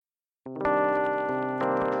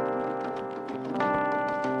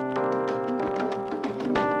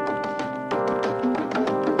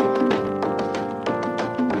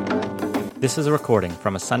This is a recording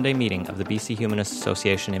from a Sunday meeting of the BC Humanist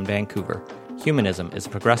Association in Vancouver. Humanism is a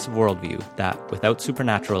progressive worldview that, without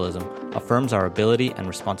supernaturalism, affirms our ability and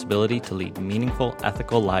responsibility to lead meaningful,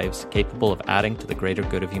 ethical lives capable of adding to the greater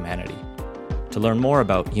good of humanity. To learn more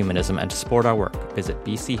about humanism and to support our work, visit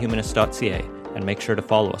bchumanist.ca and make sure to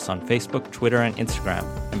follow us on Facebook, Twitter, and Instagram,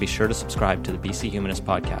 and be sure to subscribe to the BC Humanist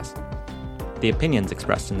podcast. The opinions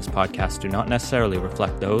expressed in this podcast do not necessarily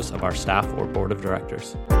reflect those of our staff or board of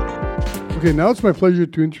directors. Okay, now it's my pleasure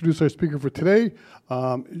to introduce our speaker for today,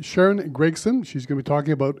 Sharon Gregson. She's going to be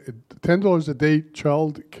talking about a $10 a day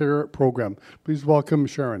child care program. Please welcome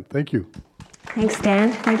Sharon. Thank you. Thanks,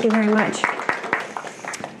 Dan. Thank you very much.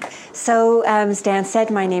 So, as Dan said,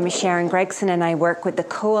 my name is Sharon Gregson and I work with the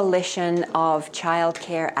Coalition of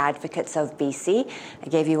Childcare Advocates of BC. I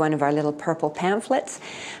gave you one of our little purple pamphlets.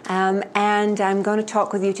 And I'm going to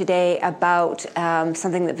talk with you today about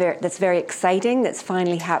something that's very exciting that's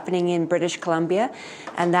finally happening in British Columbia,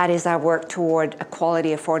 and that is our work toward a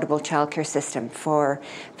quality, affordable childcare system for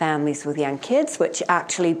families with young kids, which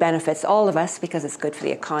actually benefits all of us because it's good for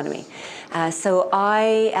the economy. So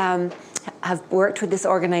I have worked with this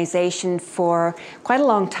organization for quite a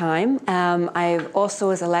long time. I also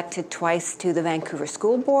was elected twice to the Vancouver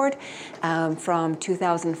School Board. From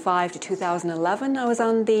 2005 to 2011, I was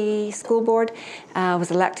on the school board. I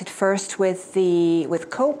was elected first with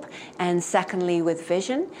COPE and secondly with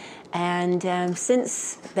Vision. And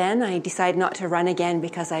since then, I decided not to run again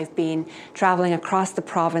because I've been traveling across the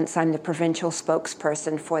province. I'm the provincial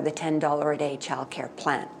spokesperson for the $10 a day childcare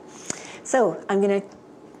plan. So I'm going to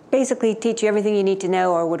basically teach you everything you need to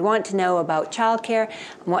know or would want to know about childcare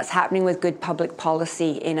and what's happening with good public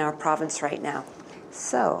policy in our province right now.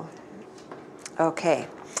 So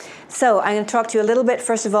I'm going to talk to you a little bit,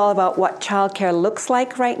 first of all, about what childcare looks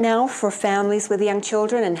like right now for families with young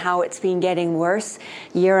children and how it's been getting worse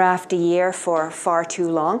year after year for far too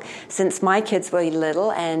long. Since my kids were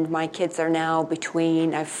little, and my kids are now I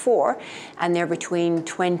have four, and they're between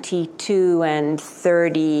 22 and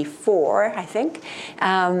 34, I think.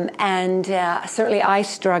 Certainly I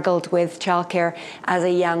struggled with childcare as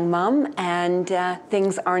a young mum, and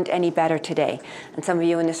things aren't any better today. And some of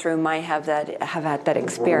you in this room might have had that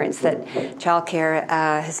experience, that childcare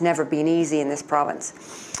has never been easy in this province.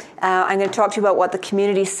 I'm going to talk to you about what the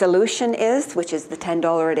community solution is, which is the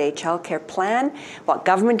 $10 a day childcare plan, what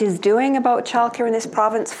government is doing about childcare in this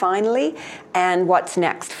province finally, and what's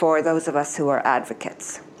next for those of us who are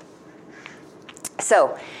advocates.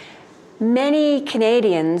 So, many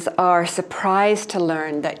Canadians are surprised to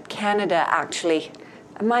learn that Canada actually,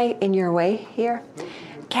 am I in your way here?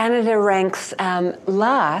 Canada ranks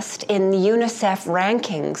last in the UNICEF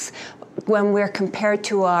rankings when we're compared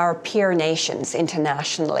to our peer nations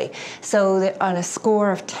internationally. So on a score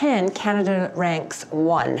of 10, Canada ranks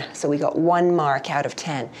 1. So we got 1 mark out of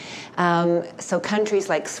 10. So countries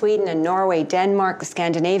like Sweden and Norway, Denmark, the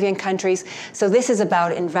Scandinavian countries. So this is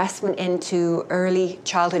about investment into early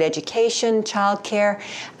childhood education, childcare,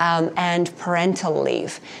 and parental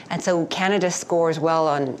leave. And so Canada scores well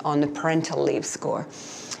on the parental leave score.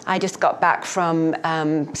 I just got back from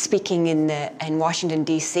speaking in Washington,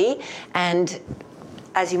 D.C., and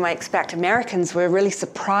as you might expect, Americans were really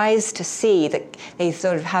surprised to see that they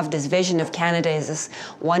sort of have this vision of Canada as this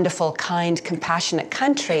wonderful, kind, compassionate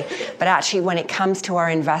country, but actually when it comes to our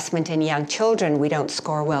investment in young children, we don't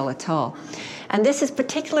score well at all. And this is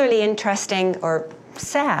particularly interesting or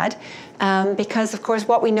sad because, of course,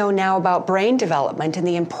 what we know now about brain development and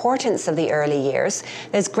the importance of the early years,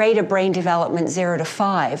 there's greater brain development 0 to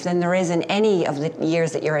 5 than there is in any of the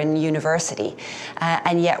years that you're in university.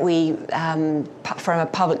 And yet we, from a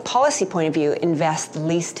public policy point of view, invest the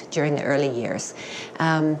least during the early years.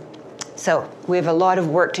 So we have a lot of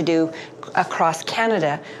work to do across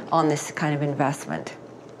Canada on this kind of investment.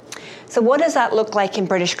 So what does that look like in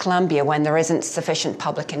British Columbia when there isn't sufficient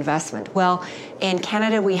public investment? Well, in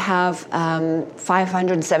Canada we have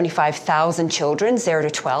 575,000 children, 0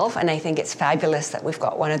 to 12, and I think it's fabulous that we've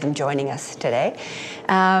got one of them joining us today.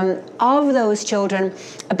 Of those children,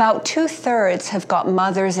 about 2/3 have got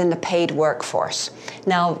mothers in the paid workforce.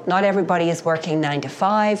 Now, not everybody is working 9 to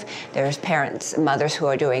 5. There's mothers who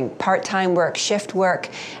are doing part-time work, shift work,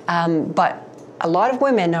 but a lot of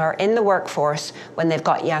women are in the workforce when they've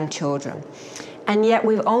got young children. And yet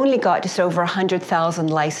we've only got just over 100,000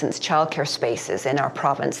 licensed childcare spaces in our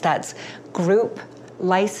province. That's group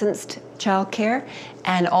licensed childcare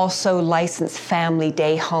and also licensed family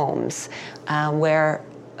day homes where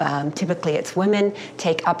typically it's women,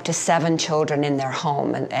 take up to 7 children in their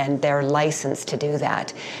home, and they're licensed to do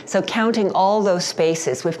that. So counting all those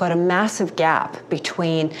spaces, we've got a massive gap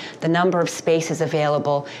between the number of spaces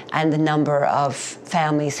available and the number of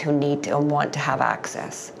families who need to and want to have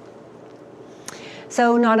access.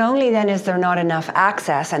 So not only then is there not enough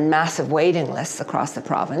access and massive waiting lists across the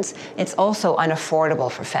province, it's also unaffordable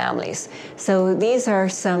for families. So these are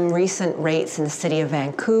some recent rates in the city of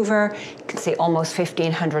Vancouver. You can see almost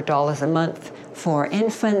 $1,500 a month for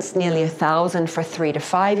infants, nearly $1,000 for 3 to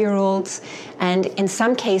 5-year-olds. And in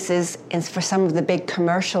some cases, for some of the big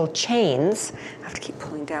commercial chains, I have to keep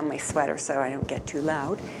pulling down my sweater so I don't get too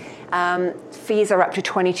loud, fees are up to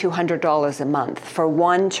 $2,200 a month for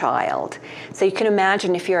one child. So you can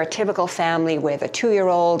imagine if you're a typical family with a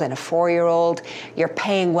 2-year-old and a 4-year-old, you're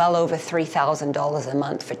paying well over $3,000 a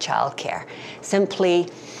month for childcare. Simply,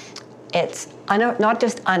 it's not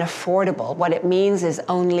just unaffordable. What it means is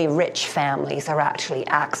only rich families are actually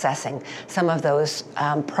accessing some of those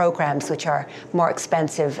programs which are more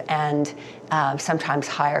expensive and sometimes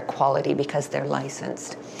higher quality because they're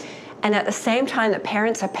licensed. And at the same time that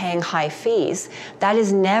parents are paying high fees, that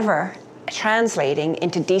is never translating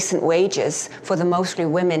into decent wages for the mostly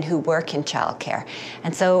women who work in childcare.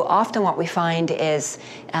 And so often what we find is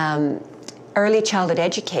early childhood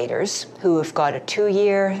educators who have got a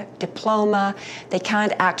 2-year diploma, they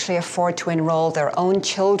can't actually afford to enroll their own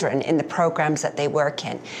children in the programs that they work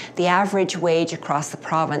in. The average wage across the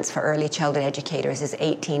province for early childhood educators is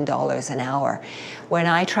 $18 an hour. When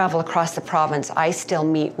I travel across the province, I still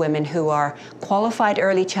meet women who are qualified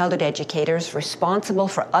early childhood educators, responsible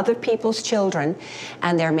for other people's children,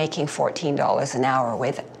 and they're making $14 an hour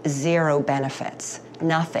with 0 benefits.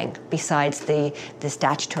 Nothing besides the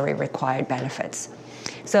statutory required benefits.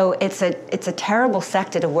 So it's a terrible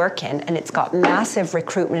sector to work in, and it's got massive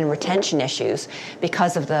recruitment and retention issues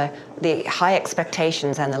because of the high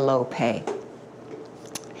expectations and the low pay.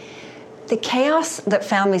 The chaos that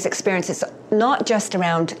families experience is not just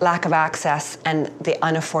around lack of access and the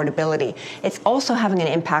unaffordability, it's also having an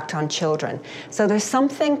impact on children. So there's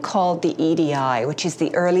something called the EDI, which is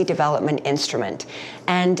the Early Development Instrument,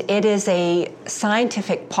 and it is a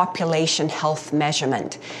scientific population health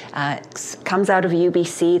measurement. It comes out of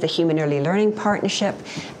UBC, the Human Early Learning Partnership,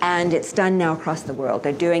 and it's done now across the world.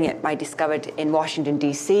 They're doing it, I discovered, in Washington,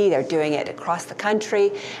 D.C., they're doing it across the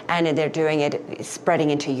country, and they're doing it spreading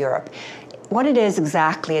into Europe. What it is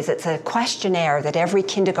exactly is it's a questionnaire that every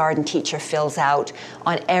kindergarten teacher fills out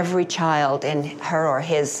on every child in her or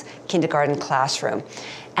his kindergarten classroom.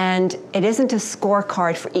 And it isn't a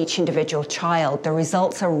scorecard for each individual child. The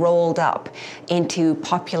results are rolled up into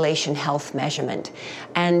population health measurement.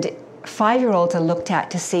 And 5-year-olds are looked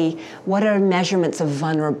at to see what are measurements of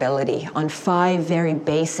vulnerability on 5 very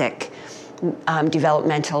basic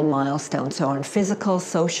developmental milestones, so on physical,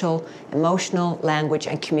 social, emotional, language,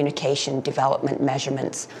 and communication development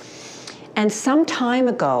measurements. And some time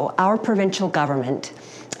ago, our provincial government,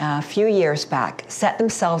 a few years back, set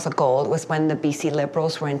themselves a goal. It was when the BC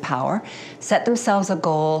Liberals were in power, set themselves a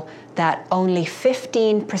goal that only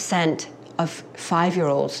 15% of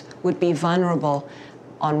 5-year-olds would be vulnerable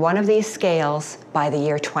on one of these scales by the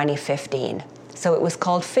year 2015. So it was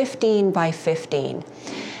called 15 by 15.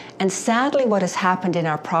 And sadly, what has happened in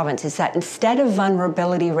our province is that instead of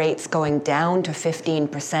vulnerability rates going down to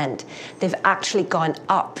 15%, they've actually gone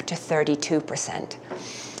up to 32%.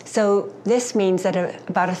 So this means that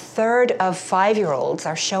about a third of 5-year-olds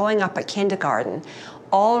are showing up at kindergarten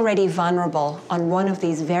already vulnerable on one of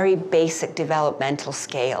these very basic developmental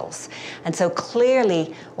scales. And so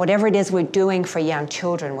clearly, whatever it is we're doing for young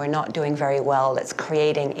children, we're not doing very well. That's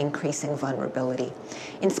creating increasing vulnerability.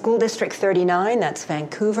 In School District 39, that's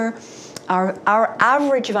Vancouver, our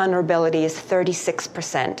average vulnerability is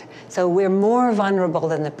 36%. So we're more vulnerable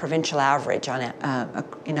than the provincial average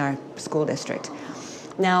in our school district.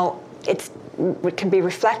 Now, it can be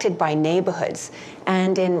reflected by neighborhoods.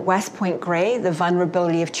 And in West Point Grey, the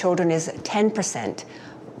vulnerability of children is 10%.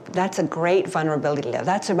 That's a great vulnerability level.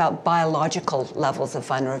 That's about biological levels of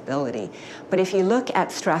vulnerability. But if you look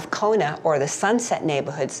at Strathcona or the Sunset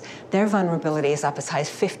neighborhoods, their vulnerability is up as high as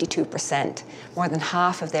 52%. More than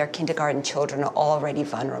half of their kindergarten children are already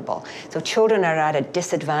vulnerable. So children are at a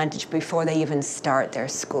disadvantage before they even start their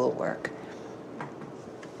schoolwork.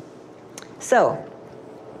 So,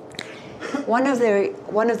 one of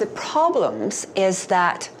the problems is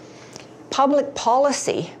that public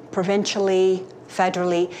policy, provincially,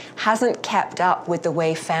 federally hasn't kept up with the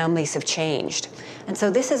way families have changed. And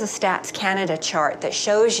so this is a Stats Canada chart that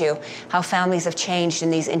shows you how families have changed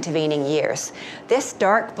in these intervening years. This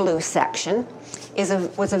dark blue section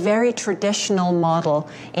was a very traditional model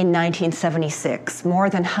in 1976. More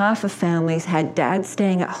than half of families had dad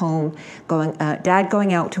staying at home, dad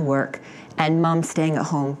going out to work, and mom staying at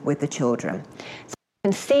home with the children. So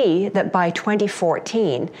you can see that by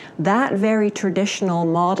 2014, that very traditional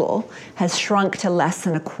model has shrunk to less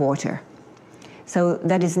than a quarter. So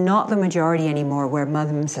that is not the majority anymore where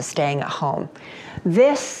moms are staying at home.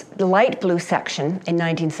 This light blue section in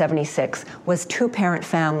 1976 was two-parent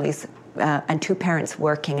families and two parents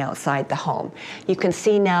working outside the home. You can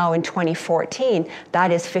see now in 2014,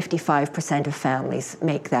 that is 55% of families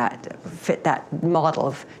fit that model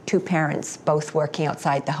of two parents both working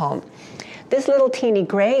outside the home. This little teeny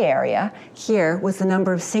gray area here was the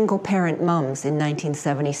number of single-parent mums in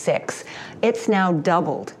 1976. It's now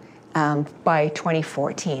doubled by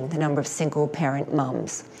 2014, the number of single-parent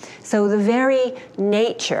mums. So the very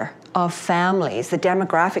nature of families, the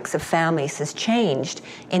demographics of families has changed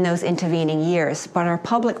in those intervening years, but our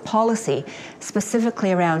public policy,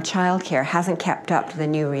 specifically around childcare, hasn't kept up to the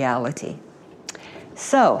new reality.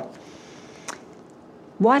 So,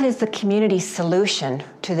 what is the community's solution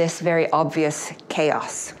to this very obvious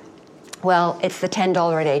chaos? Well, it's the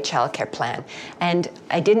 $10 a day childcare plan. And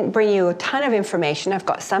I didn't bring you a ton of information. I've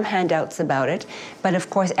got some handouts about it. But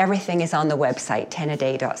of course, everything is on the website,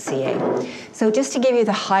 10aday.ca. So just to give you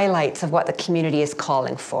the highlights of what the community is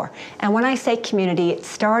calling for. And when I say community, it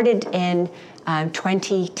started in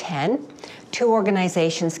 2010. Two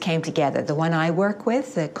organizations came together. The one I work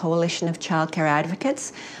with, the Coalition of Childcare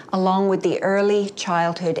Advocates, along with the Early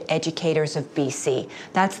Childhood Educators of BC.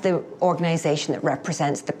 That's the organization that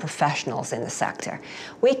represents the professionals in the sector.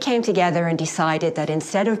 We came together and decided that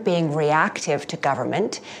instead of being reactive to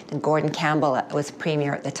government, and Gordon Campbell was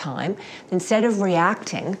Premier at the time, instead of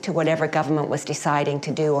reacting to whatever government was deciding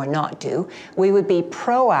to do or not do, we would be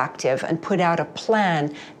proactive and put out a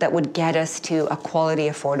plan that would get us to a quality,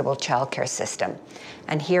 affordable childcare system.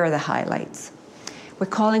 And here are the highlights. We're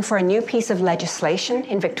calling for a new piece of legislation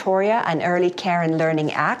in Victoria, an Early Care and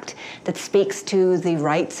Learning Act that speaks to the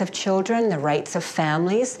rights of children, the rights of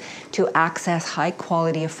families to access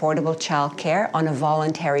high-quality, affordable childcare on a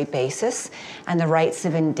voluntary basis, and the rights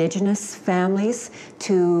of Indigenous families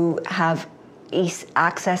to have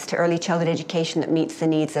access to early childhood education that meets the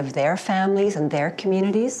needs of their families and their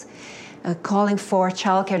communities. Calling for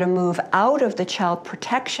childcare to move out of the Child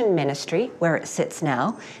Protection Ministry, where it sits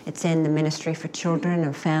now. It's in the Ministry for Children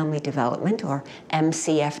and Family Development, or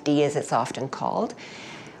MCFD as it's often called.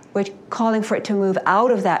 We're calling for it to move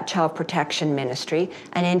out of that Child Protection Ministry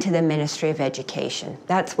and into the Ministry of Education.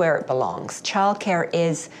 That's where it belongs. Childcare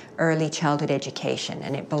is early childhood education,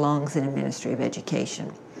 and it belongs in the Ministry of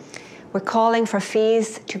Education. We're calling for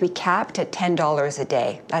fees to be capped at $10 a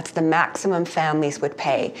day. That's the maximum families would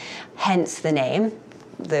pay, hence the name,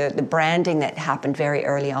 the branding that happened very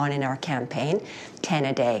early on in our campaign, 10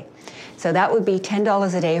 a day. So that would be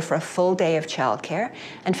 $10 a day for a full day of childcare.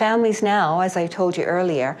 And families now, as I told you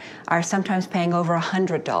earlier, are sometimes paying over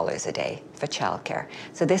 $100 a day for childcare.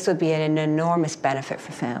 So this would be an enormous benefit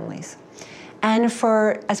for families. And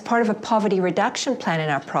as part of a poverty reduction plan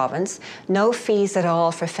in our province, no fees at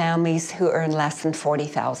all for families who earn less than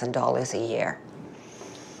 $40,000 a year.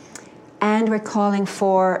 And we're calling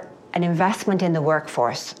for an investment in the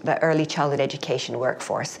workforce, the early childhood education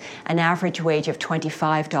workforce, an average wage of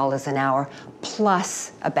 $25 an hour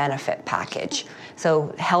plus a benefit package.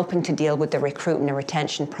 So helping to deal with the recruitment and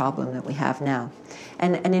retention problem that we have now.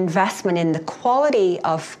 And an investment in the quality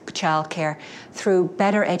of childcare through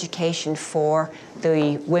better education for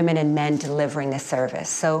the women and men delivering the service.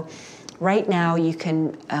 So right now you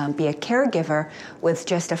can be a caregiver with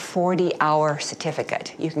just a 40-hour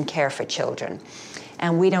certificate. You can care for children.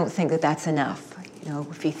 And we don't think that that's enough. You know,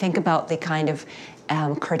 if you think about the kind of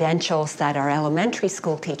credentials that our elementary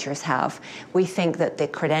school teachers have, we think that the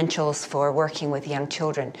credentials for working with young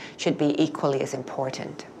children should be equally as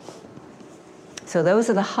important. So those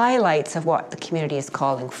are the highlights of what the community is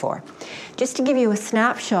calling for. Just to give you a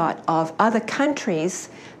snapshot of other countries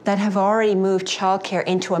that have already moved childcare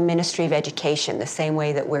into a Ministry of Education, the same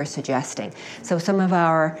way that we're suggesting. So some of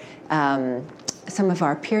our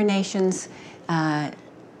peer nations,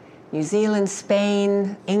 New Zealand,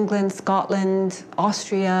 Spain, England, Scotland,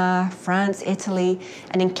 Austria, France, Italy,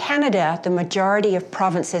 and in Canada, the majority of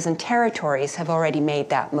provinces and territories have already made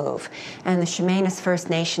that move. And the Chemainus First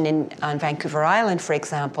Nation on Vancouver Island, for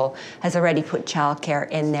example, has already put childcare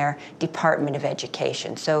in their Department of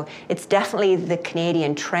Education. So it's definitely the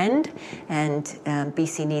Canadian trend, and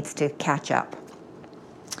BC needs to catch up.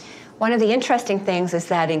 One of the interesting things is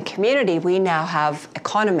that in community, we now have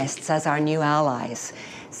economists as our new allies.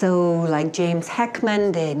 So like James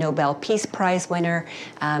Heckman, the Nobel Peace Prize winner,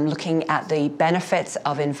 looking at the benefits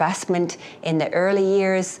of investment in the early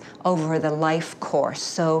years over the life course.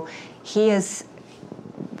 So he has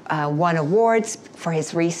won awards for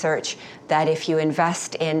his research that if you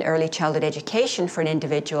invest in early childhood education for an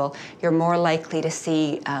individual, you're more likely to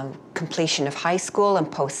see completion of high school and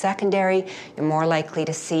post-secondary. You're more likely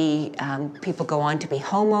to see people go on to be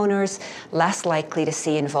homeowners, less likely to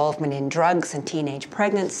see involvement in drugs and teenage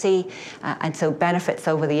pregnancy, and so benefits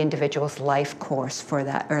over the individual's life course for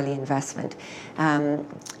that early investment.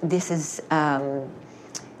 This is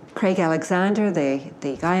Craig Alexander,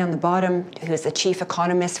 the guy on the bottom, who is the chief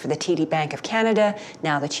economist for the TD Bank of Canada,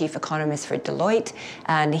 now the chief economist for Deloitte,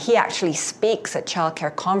 and he actually speaks at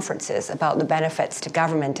childcare conferences about the benefits to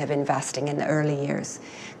government of investing in the early years.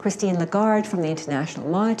 Christine Lagarde from the International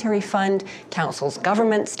Monetary Fund counsels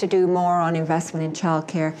governments to do more on investment in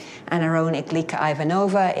childcare, and our own Iglika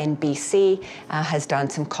Ivanova in BC has done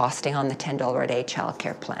some costing on the $10 a day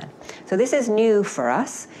childcare plan. So this is new for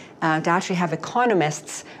us, to actually have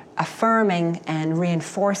economists affirming and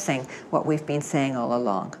reinforcing what we've been saying all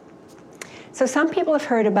along. So some people have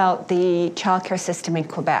heard about the childcare system in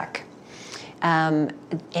Quebec. In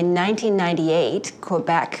 1998,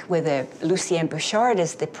 Quebec, with Lucien Bouchard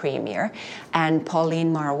as the premier, and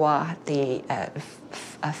Pauline Marois,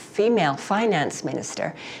 a female finance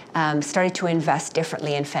minister, started to invest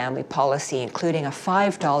differently in family policy, including a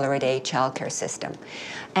 $5 a day childcare system.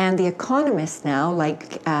 And the economists now,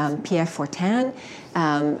 like Pierre Fortin,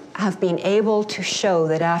 have been able to show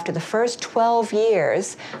that after the first 12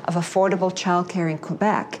 years of affordable childcare in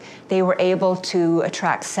Quebec, they were able to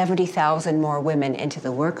attract 70,000 more women into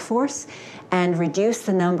the workforce and reduce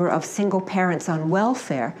the number of single parents on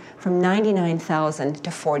welfare from 99,000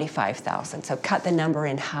 to 45,000, so cut the number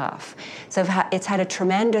in half. So it's had a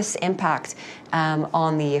tremendous impact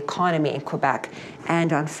on the economy in Quebec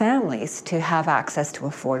and on families to have access to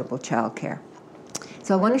affordable childcare.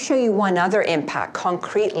 So I want to show you one other impact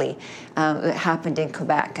concretely that happened in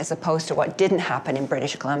Quebec as opposed to what didn't happen in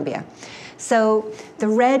British Columbia. So the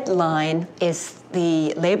red line is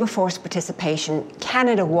the labour force participation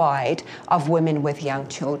Canada-wide of women with young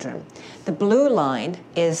children. The blue line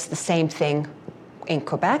is the same thing in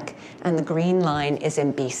Quebec, and the green line is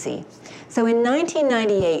in BC. So in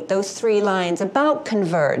 1998, those three lines about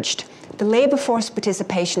converged. The labour force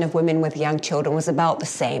participation of women with young children was about the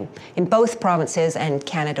same in both provinces and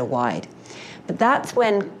Canada-wide. But that's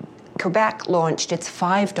when Quebec launched its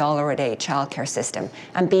 $5 a day childcare system,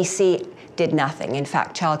 and BC did nothing. In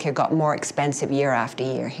fact, childcare got more expensive year after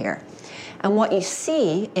year here. And what you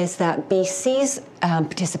see is that BC's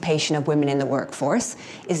participation of women in the workforce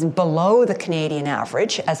is below the Canadian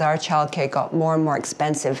average as our childcare got more and more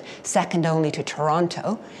expensive, second only to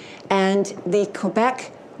Toronto. And the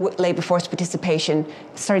Quebec labour force participation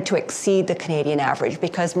started to exceed the Canadian average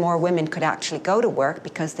because more women could actually go to work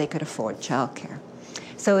because they could afford childcare.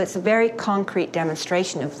 So it's a very concrete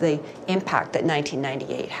demonstration of the impact that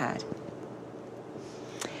 1998 had.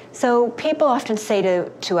 So people often say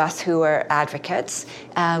to us who are advocates,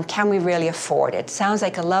 can we really afford it? Sounds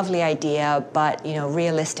like a lovely idea, but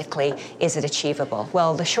realistically, is it achievable?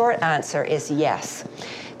 Well, the short answer is yes.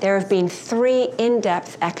 There have been 3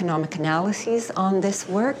 in-depth economic analyses on this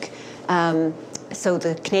work. So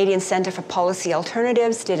the Canadian Centre for Policy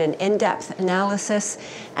Alternatives did an in-depth analysis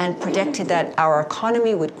and predicted that our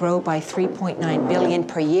economy would grow by $3.9 billion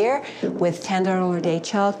per year with $10 a day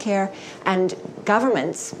childcare, and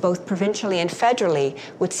governments, both provincially and federally,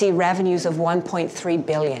 would see revenues of $1.3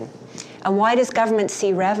 billion. And why does government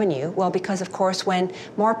see revenue? Well, because, of course, when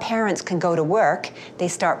more parents can go to work, they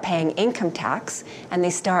start paying income tax and they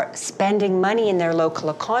start spending money in their local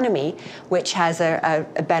economy, which has a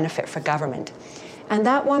benefit for government. And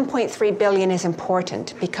that $1.3 billion is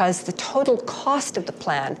important because the total cost of the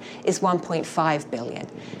plan is $1.5 billion.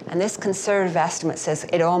 And this conservative estimate says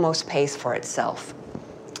it almost pays for itself.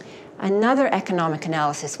 Another economic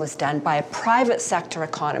analysis was done by a private sector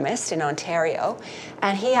economist in Ontario,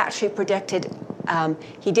 and he actually predicted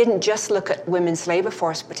he didn't just look at women's labour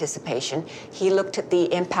force participation, he looked at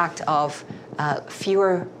the impact of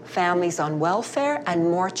fewer families on welfare and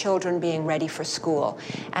more children being ready for school.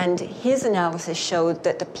 And his analysis showed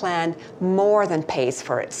that the plan more than pays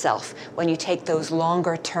for itself when you take those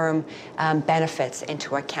longer term benefits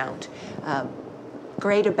into account.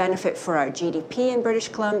 Greater benefit for our GDP in British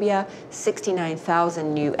Columbia,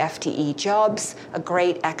 69,000 new FTE jobs, a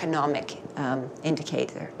great economic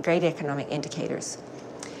great economic indicators.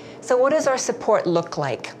 So what does our support look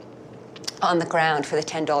like on the ground for the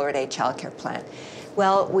 $10 a day childcare plan?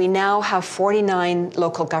 Well, we now have 49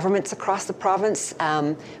 local governments across the province,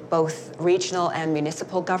 both regional and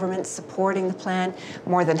municipal governments supporting the plan.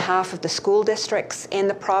 More than half of the school districts in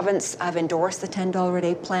the province have endorsed the $10 a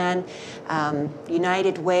day plan.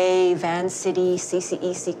 United Way, Vancity,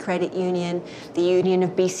 CCEC Credit Union, the Union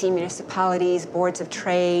of BC Municipalities, Boards of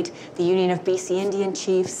Trade, the Union of BC Indian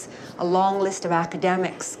Chiefs, a long list of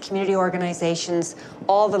academics, community organizations,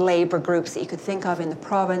 all the labor groups that you could think of in the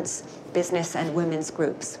province, business and women's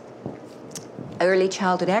groups, early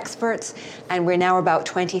childhood experts, and we're now about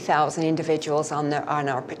 20,000 individuals on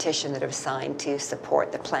our petition that have signed to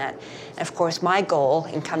support the plan. And of course, my goal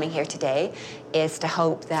in coming here today is to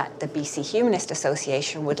hope that the BC Humanist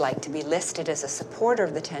Association would like to be listed as a supporter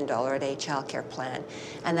of the $10 a day childcare plan,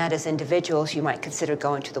 and that as individuals you might consider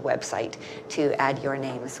going to the website to add your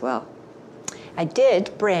name as well. I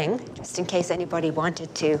did bring, just in case anybody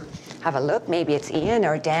wanted to have a look, maybe it's Ian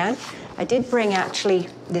or Dan, I did bring actually,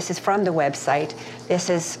 this is from the website, this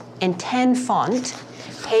is in 10 font,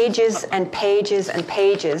 pages and pages and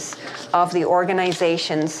pages of the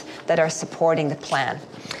organizations that are supporting the plan,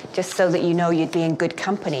 just so that you know you'd be in good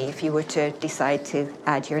company if you were to decide to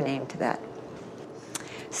add your name to that.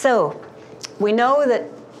 So we know that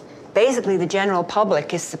basically the general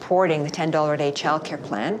public is supporting the $10 a day childcare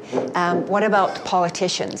plan. What about the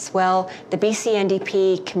politicians? Well, the BC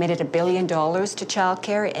NDP committed $1 billion to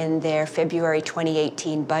childcare in their February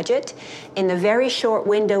 2018 budget. In the very short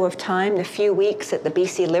window of time, the few weeks that the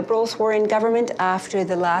BC Liberals were in government after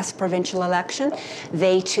the last provincial election,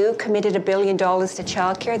 they too committed $1 billion to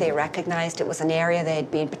childcare. They recognized it was an area they had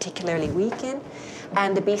been particularly weak in.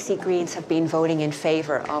 And the BC Greens have been voting in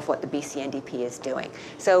favour of what the BC NDP is doing.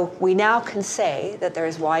 So we now can say that there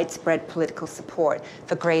is widespread political support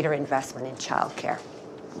for greater investment in childcare.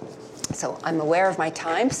 So I'm aware of my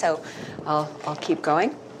time, so I'll keep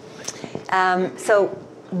going. So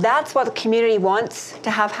that's what the community wants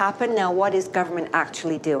to have happen. Now, what is government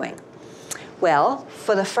actually doing? Well,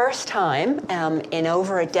 for the first time in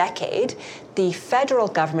over a decade, the federal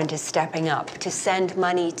government is stepping up to send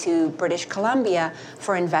money to British Columbia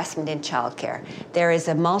for investment in childcare. There is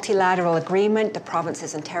a multilateral agreement. The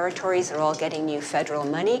provinces and territories are all getting new federal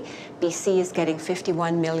money. BC is getting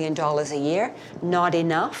 $51 million a year. Not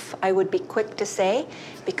enough, I would be quick to say,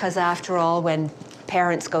 because after all, when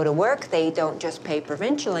parents go to work, they don't just pay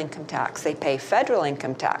provincial income tax, they pay federal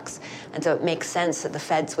income tax. And so it makes sense that the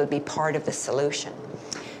feds would be part of the solution.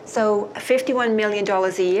 So $51 million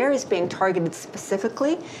a year is being targeted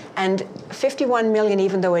specifically, and $51 million,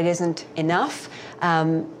 even though it isn't enough,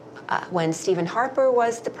 when Stephen Harper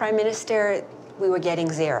was the Prime Minister, we were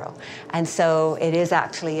getting zero. And so it is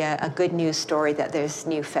actually a good news story that there's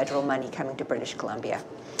new federal money coming to British Columbia.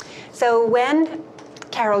 So when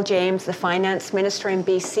Carol James, the finance minister in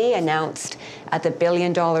BC, announced the $1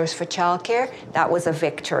 billion for childcare, that was a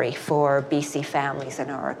victory for BC families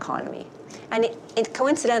and our economy. And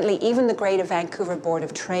coincidentally, even the Greater Vancouver Board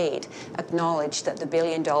of Trade acknowledged that the $1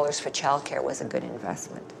 billion for childcare was a good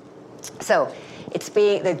investment. So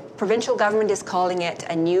the provincial government is calling it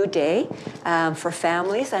a new day for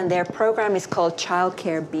families, and their program is called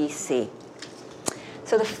Childcare BC.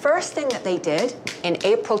 So the first thing that they did in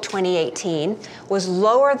April 2018 was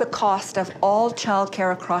lower the cost of all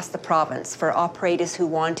childcare across the province for operators who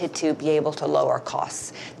wanted to be able to lower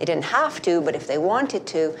costs. They didn't have to, but if they wanted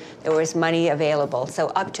to, there was money available. So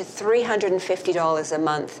up to $350 a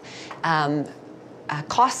month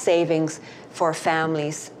cost savings for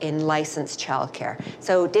families in licensed childcare.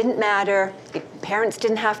 So it didn't matter, parents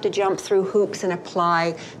didn't have to jump through hoops and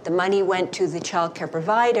apply. The money went to the childcare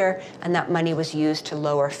provider, and that money was used to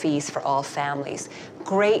lower fees for all families.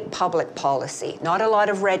 Great public policy, not a lot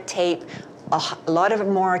of red tape, a lot of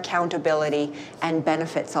more accountability, and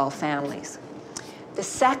benefits all families. The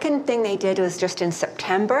second thing they did was just in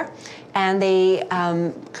September, and they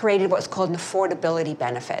created what's called an affordability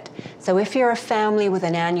benefit. So if you're a family with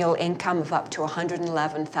an annual income of up to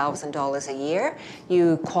 $111,000 a year,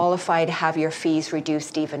 you qualify to have your fees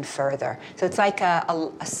reduced even further. So it's like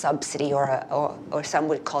a subsidy, or some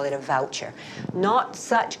would call it a voucher. Not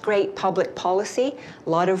such great public policy, a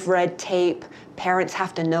lot of red tape. Parents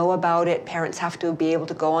have to know about it. Parents have to be able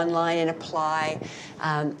to go online and apply.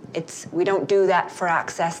 We don't do that for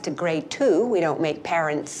access to grade 2. We don't make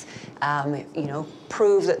parents,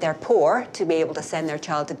 prove that they're poor to be able to send their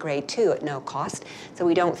child to grade 2 at no cost. So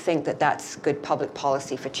we don't think that that's good public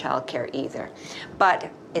policy for childcare either. But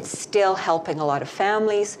it's still helping a lot of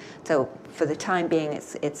families. So for the time being,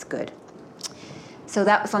 it's good. So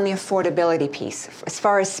that was on the affordability piece. As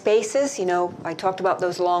far as spaces, I talked about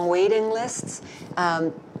those long waiting lists.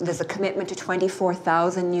 There's a commitment to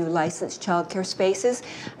 24,000 new licensed childcare spaces.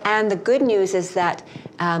 And the good news is that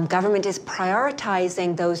government is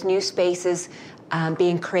prioritizing those new spaces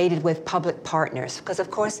being created with public partners. Because, of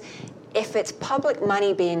course, if it's public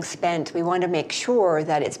money being spent, we want to make sure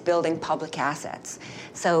that it's building public assets.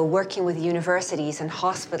 So working with universities and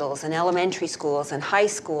hospitals and elementary schools and high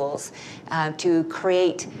schools to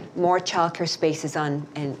create more childcare spaces on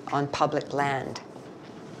public land.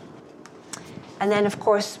 And then, of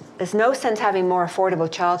course, there's no sense having more affordable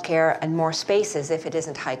childcare and more spaces if it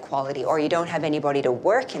isn't high quality, or you don't have anybody to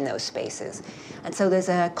work in those spaces. And so there's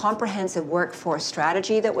a comprehensive workforce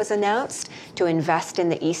strategy that was announced to invest in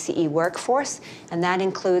the ECE workforce, and that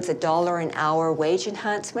includes $1 an hour wage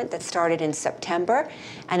enhancement that started in September,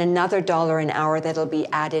 and another $1 an hour that'll be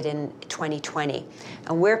added in 2020.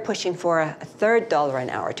 And we're pushing for a third $1 an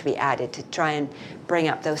hour to be added to try and bring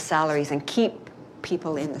up those salaries and keep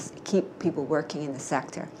people working in the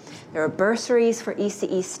sector. There are bursaries for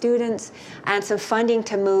ECE students and some funding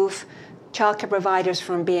to move childcare providers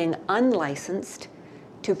from being unlicensed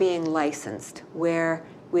to being licensed, where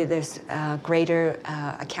there's greater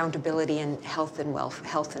accountability in health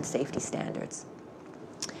and safety standards.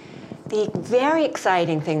 The very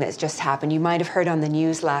exciting thing that's just happened, you might have heard on the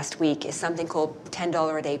news last week, is something called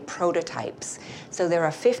 $10 a day prototypes. So there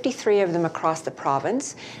are 53 of them across the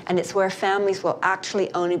province, and it's where families will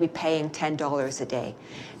actually only be paying $10 a day.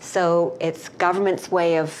 So it's government's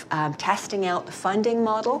way of testing out the funding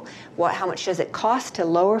model. How much does it cost to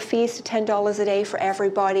lower fees to $10 a day for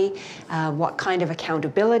everybody? What kind of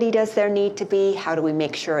accountability does there need to be? How do we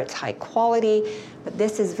make sure it's high quality? But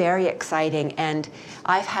this is very exciting, and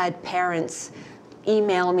I've had parents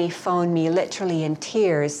email me, phone me, literally in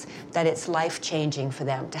tears, that it's life-changing for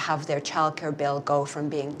them to have their childcare bill go from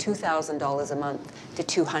being $2,000 a month to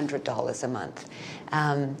 $200 a month.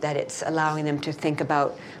 That it's allowing them to think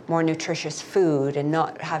about more nutritious food and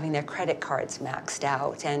not having their credit cards maxed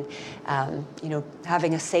out, and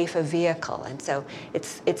having a safer vehicle. And so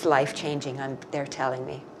it's life-changing, they're telling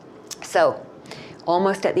me. So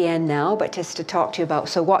almost at the end now, but just to talk to you about,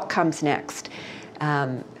 so what comes next?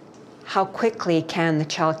 How quickly can the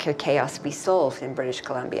childcare chaos be solved in British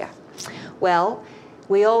Columbia? Well,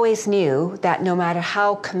 we always knew that no matter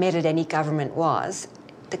how committed any government was,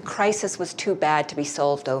 the crisis was too bad to be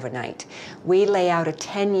solved overnight. We lay out a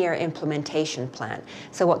 10-year implementation plan.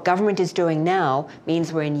 So what government is doing now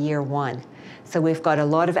means we're in year 1. So we've got a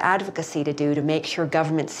lot of advocacy to do to make sure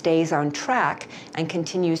government stays on track and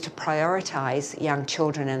continues to prioritize young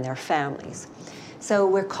children and their families. So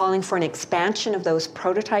we're calling for an expansion of those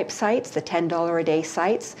prototype sites, the $10 a day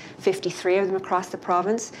sites, 53 of them across the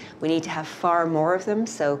province. We need to have far more of them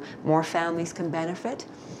so more families can benefit.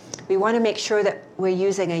 We want to make sure that we're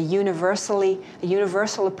using a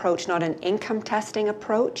universal approach, not an income testing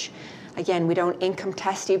approach. Again, we don't income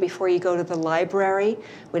test you before you go to the library.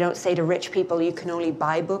 We don't say to rich people, you can only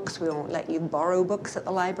buy books. We won't let you borrow books at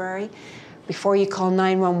the library. Before you call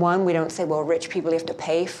 911, we don't say, well, rich people, you have to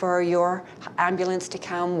pay for your ambulance to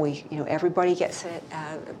come. Everybody gets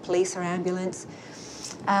a police or ambulance.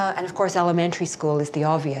 And of course, elementary school is the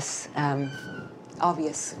obvious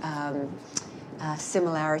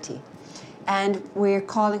similarity. And we're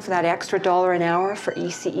calling for that extra $1 an hour for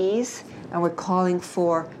ECEs, and we're calling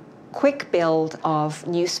for quick build of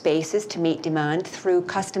new spaces to meet demand through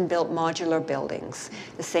custom-built modular buildings,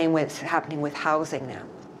 the same way it's happening with housing now.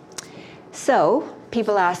 So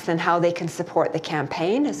people ask then how they can support the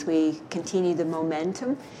campaign as we continue the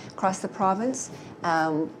momentum across the province.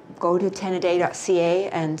 Go to 10aday.ca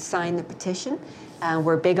and sign the petition.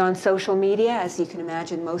 We're big on social media, as you can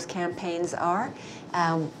imagine most campaigns are.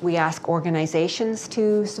 We ask organizations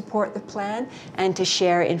to support the plan and to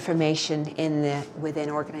share information within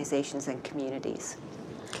organizations and communities.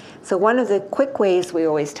 So one of the quick ways we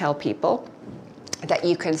always tell people that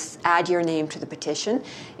you can add your name to the petition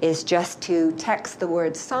is just to text the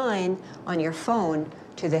word sign on your phone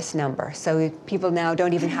to this number. So people now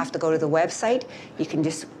don't even have to go to the website. You can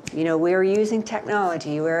just, we're using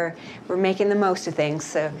technology. We're making the most of things.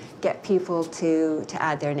 So get people to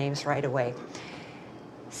add their names right away.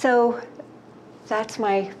 So that's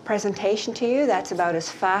my presentation to you. That's about as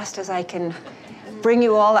fast as I can bring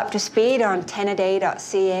you all up to speed on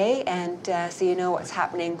 10aday.ca, and so you know what's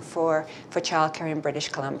happening for childcare in British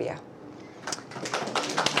Columbia.